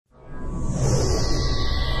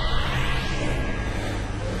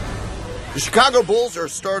The Chicago Bulls are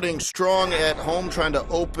starting strong at home, trying to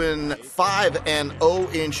open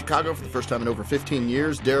 5-0 in Chicago for the first time in over 15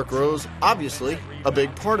 years. Derrick Rose, obviously, a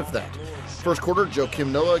big part of that. First quarter,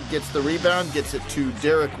 Joakim Noah gets the rebound, gets it to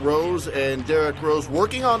Derrick Rose, and Derrick Rose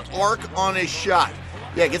working on arc on his shot.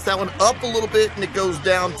 Yeah, gets that one up a little bit, and it goes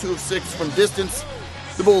down 2 of 6 from distance.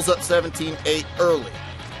 The Bulls up 17-8 early.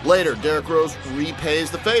 Later, Derrick Rose repays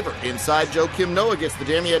the favor. Inside, Joakim Noah gets the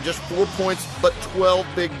jam. He had just 4 points, but 12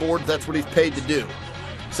 big boards. That's what he's paid to do.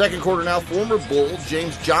 Second quarter now, former Bull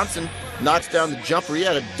James Johnson knocks down the jumper. He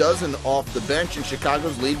had a dozen off the bench, and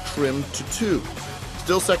Chicago's lead trimmed to 2.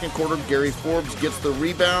 Still second quarter, Gary Forbes gets the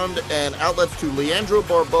rebound, and outlets to Leandro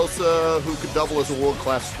Barbosa, who could double as a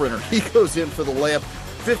world-class sprinter. He goes in for the layup.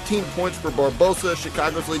 15 points for Barbosa.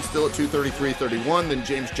 Chicago's lead still at 2, 33-31. Then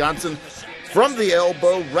James Johnson from the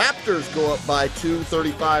elbow. Raptors go up by 2,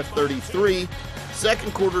 35-33.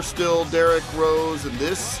 Second quarter still Derrick Rose, and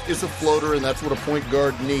this is a floater, and that's what a point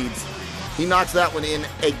guard needs. He knocks that one in.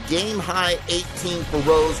 A game-high 18 for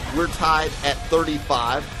Rose. We're tied at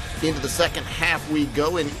 35. Into the second half we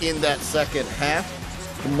go, and in that second half,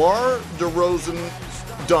 DeMar DeRozan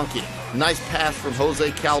dunking. Nice pass from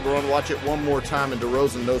Jose Calderon. Watch it one more time, and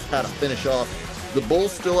DeRozan knows how to finish off. The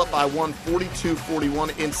Bulls still up by 1,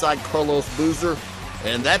 42-41 inside Carlos Boozer.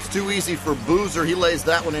 And that's too easy for Boozer. He lays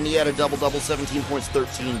that one in. He had a double-double, 17 points,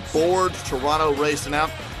 13 boards. Toronto racing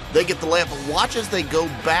out. They get the layup. But watch as they go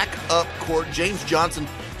back up court. James Johnson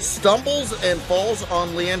stumbles and falls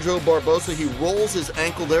on Leandro Barbosa. He rolls his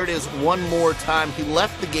ankle. There it is one more time. He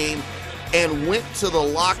left the game and went to the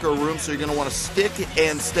locker room. So you're going to want to stick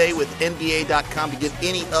and stay with NBA.com to get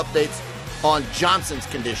any updates on Johnson's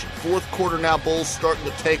condition. Fourth quarter now, Bulls starting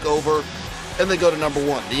to take over, and they go to number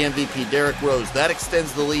 1, the MVP, Derrick Rose. That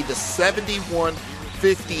extends the lead to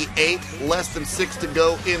 71-58, less than 6 to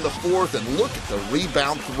go in the fourth, and look at the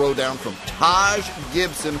rebound throwdown from Taj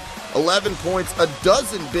Gibson. 11 points, a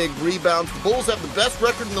dozen big rebounds. The Bulls have the best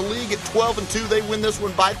record in the league at 12-2. They win this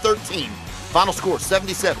one by 13. Final score,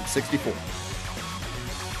 77-64.